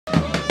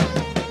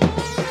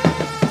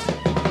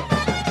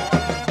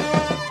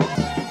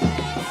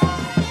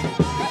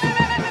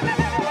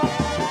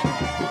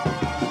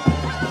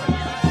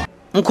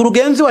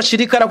Mkurugenzi wa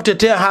shirika la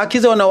kutetea haki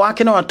za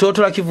wanawake na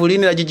watoto la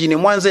Kivulini la jijini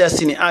Mwanza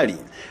Yasini Ali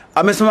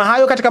amesema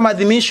hayo katika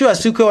maadhimisho ya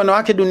siku ya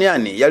wanawake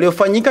duniani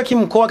yaliyofanyika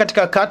kimkoa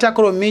katika kata ya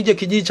Koromije,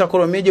 kijiji cha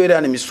Koromije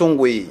wilayani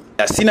Misungwi.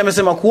 Yasini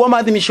amesema kuwa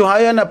maadhimisho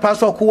hayo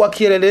yanapaswa kuwa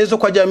kielelezo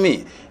kwa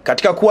jamii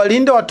katika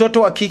kuwalinda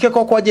watoto wa kike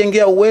kwa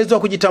kuwajengea uwezo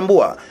wa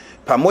kujitambua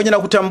pamoja na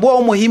kutambua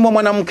umuhimu wa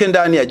mwanamke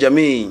ndani ya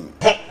jamii.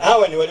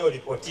 Hawa ni wale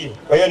walipotiwa.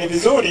 Kwa hiyo ni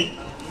vizuri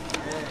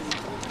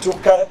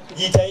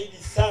tukajitahidi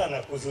sana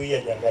kuzuia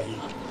janga hili.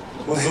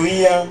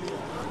 Kuzuia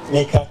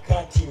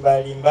mikakati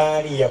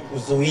mbalimbali ya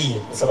kuzuia,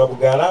 kwa sababu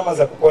gharama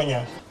za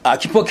kuponya.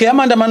 Akipokea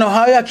maandamano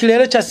hayo ya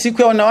kilele cha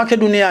siku ya wanawake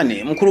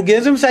duniani,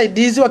 mkurugenzi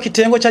msaidizi wa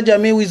kitengo cha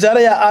jamii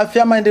Wizara ya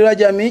Afya, Maendeleo ya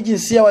Jamii,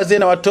 Jinsia, Wazee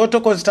na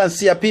Watoto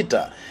Constansia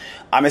Peter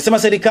amesema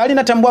serikali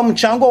inatambua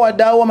mchango wa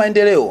wadau wa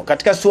maendeleo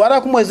katika suala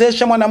la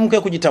kumwezesha mwanamke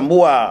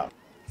kujitambua.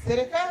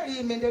 Serikali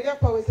imeendelea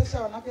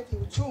kuwawezesha wanawake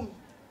kiuchumi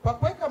kwa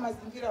kuweka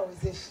mazingira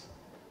wezeshi.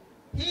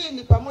 Hii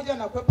ni pamoja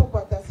na kuwepo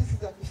kwa taasisi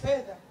za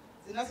kifedha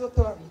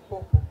zinazotoa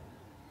mikopo.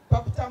 Kwa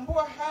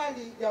kutambua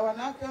hali ya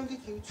wanawake wengi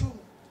kiuchumi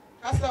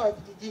hasa wa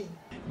vijijini.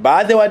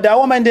 Baadhi ya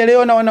wadau wa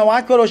maendeleo na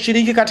wanawake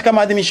walioshiriki katika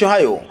maadhimisho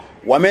hayo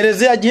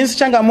wameelezea jinsi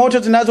changamoto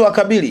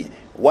zinazowakabili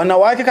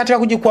wanawake katika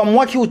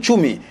kujikwamua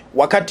kiuchumi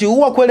wakati huu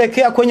wa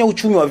kuelekea kwenye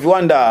uchumi wa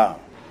viwanda.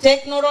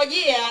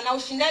 Teknolojia na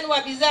ushindani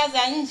wa bidhaa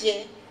za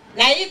nje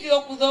na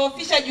hivyo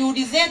kudhoofisha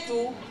juhudi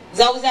zetu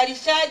za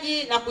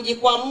uzalishaji na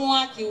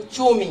kujikwamua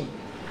kiuchumi.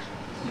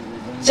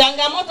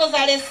 Changamoto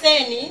za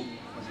leseni,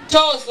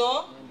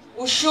 tozo,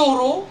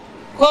 ushuru,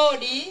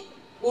 kodi,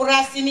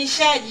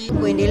 urasimishaji.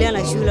 Kuendelea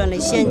na shule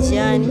wanaishia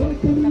njiani,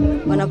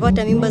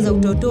 wanapata mimba za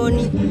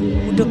utotoni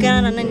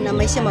kutokana na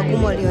maisha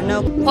magumu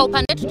walionao. Kwa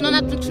upande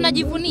wetu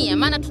tunajivunia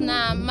maana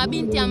tuna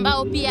mabinti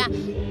ambao pia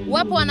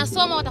wapo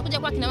wanasoma watakuja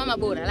kuwa kina mama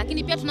bora,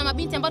 lakini pia tuna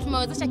mabinti ambao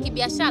tumewezesha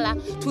kibiashara,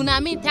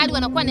 tunaamini tayari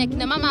wanakuwa ni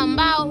kina mama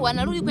ambao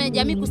wanarudi kwenye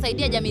jamii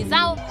kusaidia jamii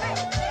zao.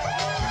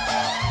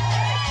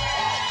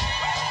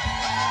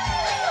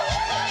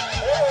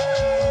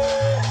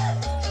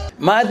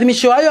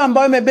 Maadhimisho hayo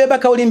ambayo imebeba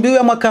kauli mbiu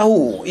ya mwaka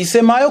huu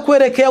isemayo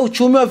kuelekea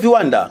uchumi wa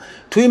viwanda,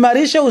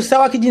 tuimarishe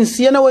usawa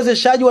kijinsia na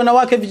uwezeshaji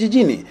wanawake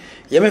vijijini,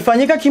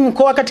 yamefanyika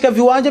kimkoa katika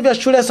viwanja vya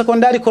shule ya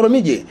sekondari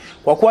Koromije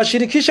kwa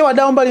kuwashirikisha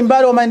wadau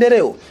mbalimbali wa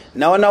maendeleo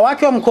na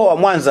wanawake wa mkoa wa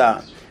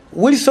Mwanza.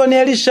 Wilson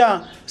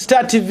Elisha,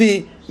 Star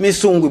TV,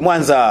 Misungwi,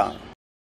 Mwanza.